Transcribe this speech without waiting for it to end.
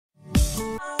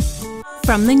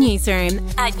From the newsroom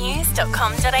at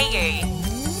news.com.au.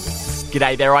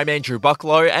 G'day there, I'm Andrew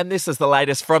Bucklow, and this is the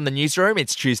latest from the newsroom.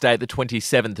 It's Tuesday, the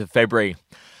 27th of February.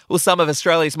 Well, some of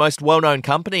Australia's most well-known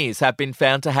companies have been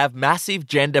found to have massive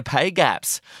gender pay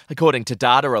gaps. According to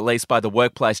data released by the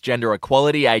Workplace Gender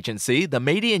Equality Agency, the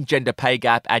median gender pay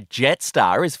gap at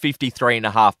Jetstar is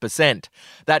 53.5%.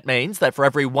 That means that for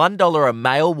every $1 a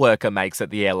male worker makes at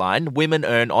the airline, women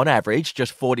earn on average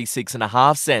just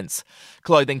 46.5 cents.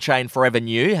 Clothing chain Forever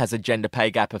New has a gender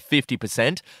pay gap of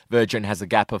 50%, Virgin has a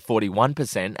gap of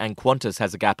 41%, and Qantas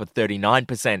has a gap of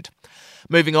 39%.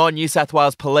 Moving on, New South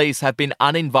Wales Police have been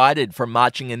uninvited from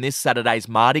marching in this Saturday's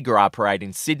Mardi Gras parade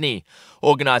in Sydney.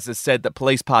 Organisers said that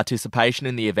police participation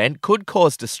in the event could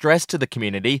cause distress to the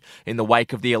community in the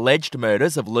wake of the alleged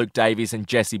murders of Luke Davies and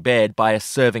Jesse Baird by a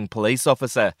serving police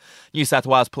officer. New South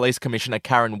Wales Police Commissioner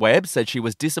Karen Webb said she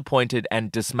was disappointed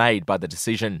and dismayed by the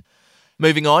decision.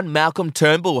 Moving on, Malcolm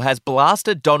Turnbull has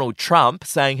blasted Donald Trump,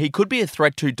 saying he could be a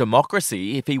threat to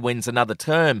democracy if he wins another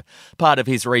term. Part of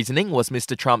his reasoning was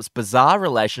Mr. Trump's bizarre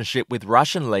relationship with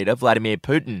Russian leader Vladimir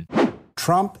Putin.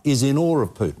 Trump is in awe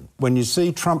of Putin. When you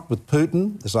see Trump with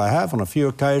Putin, as I have on a few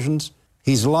occasions,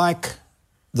 he's like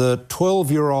the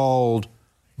 12-year-old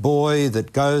boy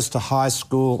that goes to high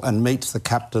school and meets the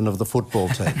captain of the football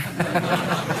team.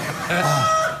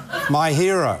 Oh, my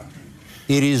hero.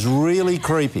 It is really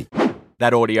creepy.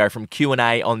 That audio from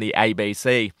Q&A on the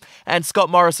ABC. And Scott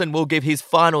Morrison will give his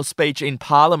final speech in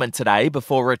Parliament today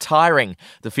before retiring.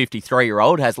 The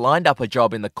 53-year-old has lined up a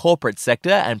job in the corporate sector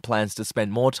and plans to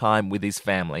spend more time with his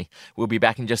family. We'll be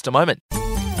back in just a moment.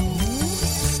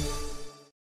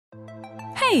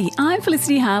 Hey, I'm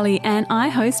Felicity Harley and I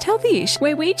host Healthyish,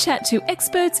 where we chat to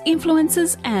experts,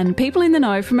 influencers and people in the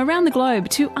know from around the globe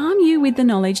to arm you with the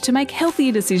knowledge to make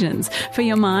healthier decisions for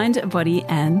your mind, body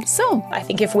and soul. I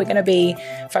think if we're going to be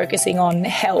focusing on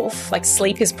health, like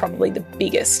sleep is probably the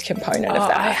biggest component of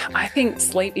that. I think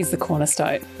sleep is the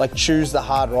cornerstone. Like choose the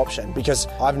harder option, because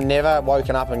I've never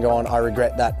woken up and gone, I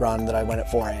regret that run that I went at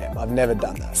 4 a.m. I've never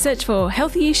done that. Search for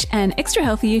Healthyish and Extra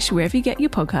Healthyish wherever you get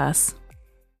your podcasts.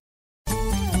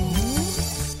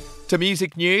 To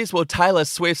music news, well, Taylor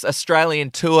Swift's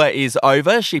Australian tour is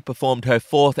over. She performed her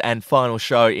fourth and final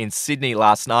show in Sydney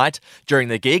last night. During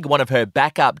the gig, one of her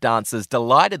backup dancers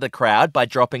delighted the crowd by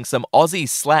dropping some Aussie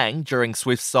slang during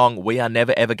Swift's song We Are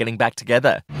Never Ever Getting Back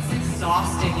Together. It's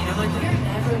exhausting, like we're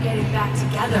never getting back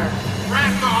together.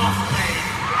 Rack off,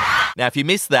 mate. Now, if you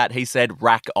missed that, he said,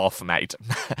 rack off, mate.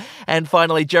 And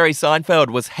finally, Jerry Seinfeld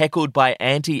was heckled by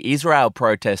anti-Israel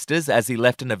protesters as he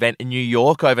left an event in New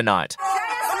York overnight.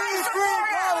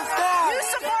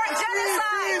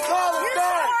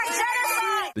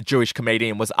 The Jewish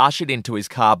comedian was ushered into his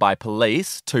car by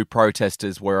police. 2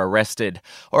 protesters were arrested.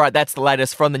 All right, that's the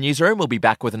latest from the newsroom. We'll be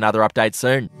back with another update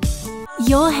soon.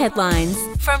 Your headlines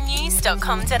from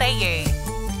news.com.au.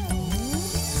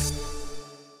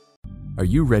 Are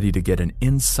you ready to get an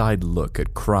inside look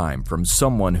at crime from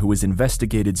someone who has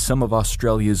investigated some of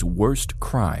Australia's worst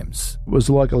crimes? It was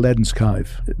like Aladdin's Cave.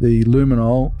 The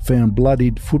luminol found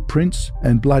bloodied footprints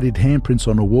and bloodied handprints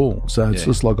on a wall, so it's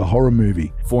just like a horror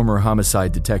movie. Former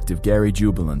homicide detective Gary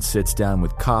Jubilant sits down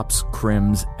with cops,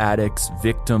 crims, addicts,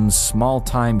 victims,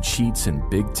 small-time cheats, and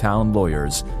big-town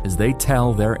lawyers as they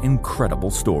tell their incredible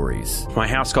stories. My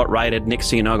house got raided. Next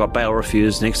thing you know, I got bail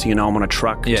refused. Next thing you know, I'm on a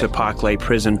truck to Parklea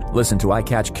Prison. Listen to I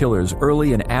Catch Killers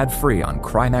early and ad-free on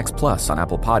Crimex Plus on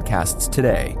Apple Podcasts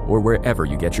today or wherever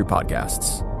you get your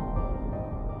podcasts.